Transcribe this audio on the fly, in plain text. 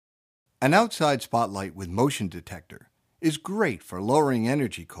An outside spotlight with motion detector is great for lowering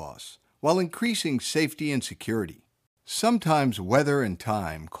energy costs while increasing safety and security. Sometimes weather and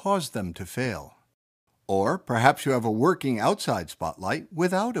time cause them to fail. Or perhaps you have a working outside spotlight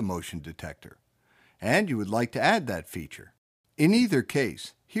without a motion detector, and you would like to add that feature. In either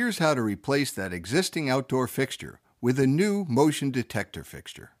case, here's how to replace that existing outdoor fixture with a new motion detector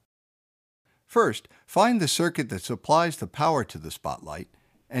fixture. First, find the circuit that supplies the power to the spotlight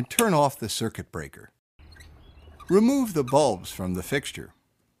and turn off the circuit breaker. Remove the bulbs from the fixture.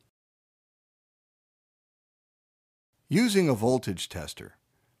 Using a voltage tester,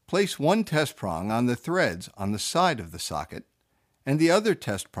 place one test prong on the threads on the side of the socket and the other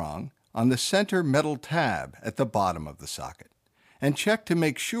test prong on the center metal tab at the bottom of the socket, and check to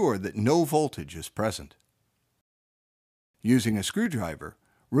make sure that no voltage is present. Using a screwdriver,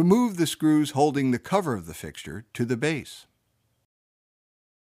 remove the screws holding the cover of the fixture to the base.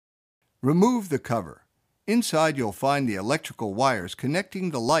 Remove the cover. Inside you'll find the electrical wires connecting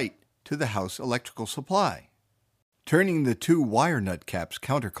the light to the house electrical supply. Turning the two wire nut caps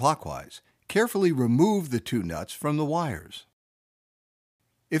counterclockwise, carefully remove the two nuts from the wires.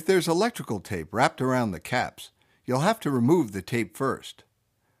 If there's electrical tape wrapped around the caps, you'll have to remove the tape first.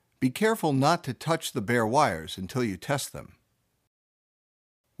 Be careful not to touch the bare wires until you test them.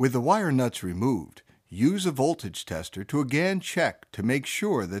 With the wire nuts removed, use a voltage tester to again check to make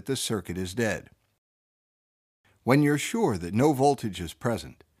sure that the circuit is dead. When you're sure that no voltage is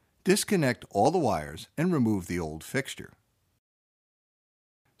present, disconnect all the wires and remove the old fixture.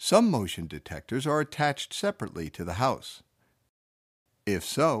 Some motion detectors are attached separately to the house. If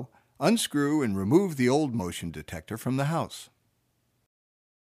so, unscrew and remove the old motion detector from the house.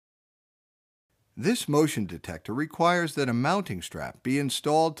 This motion detector requires that a mounting strap be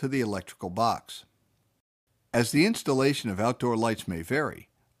installed to the electrical box. As the installation of outdoor lights may vary,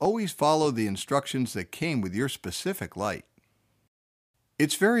 always follow the instructions that came with your specific light.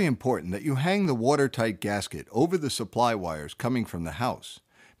 It's very important that you hang the watertight gasket over the supply wires coming from the house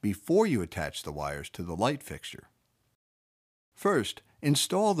before you attach the wires to the light fixture. First,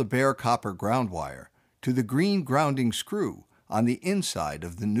 install the bare copper ground wire to the green grounding screw on the inside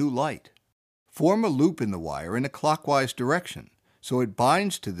of the new light. Form a loop in the wire in a clockwise direction so it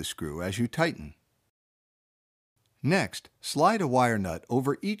binds to the screw as you tighten. Next, slide a wire nut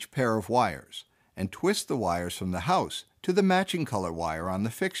over each pair of wires and twist the wires from the house to the matching color wire on the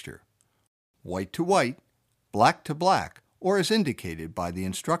fixture, white to white, black to black, or as indicated by the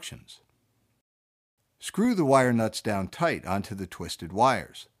instructions. Screw the wire nuts down tight onto the twisted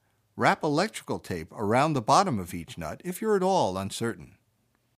wires. Wrap electrical tape around the bottom of each nut if you're at all uncertain.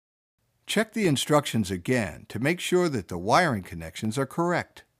 Check the instructions again to make sure that the wiring connections are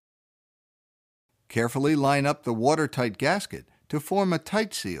correct. Carefully line up the watertight gasket to form a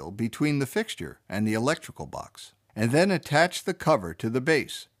tight seal between the fixture and the electrical box, and then attach the cover to the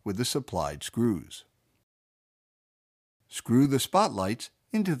base with the supplied screws. Screw the spotlights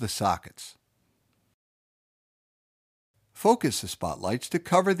into the sockets. Focus the spotlights to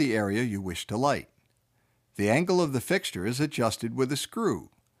cover the area you wish to light. The angle of the fixture is adjusted with a screw.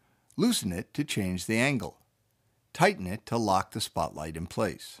 Loosen it to change the angle. Tighten it to lock the spotlight in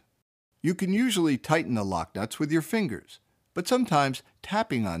place. You can usually tighten the lock nuts with your fingers, but sometimes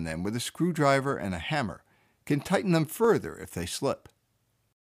tapping on them with a screwdriver and a hammer can tighten them further if they slip.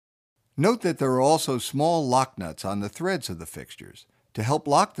 Note that there are also small lock nuts on the threads of the fixtures to help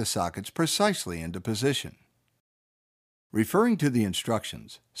lock the sockets precisely into position. Referring to the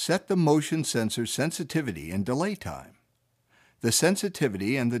instructions, set the motion sensor sensitivity and delay time. The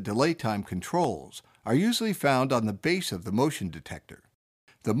sensitivity and the delay time controls are usually found on the base of the motion detector.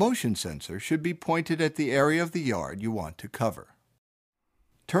 The motion sensor should be pointed at the area of the yard you want to cover.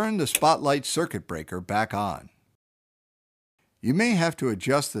 Turn the spotlight circuit breaker back on. You may have to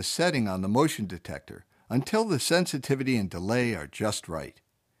adjust the setting on the motion detector until the sensitivity and delay are just right.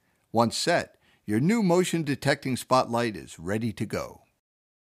 Once set, your new motion detecting spotlight is ready to go.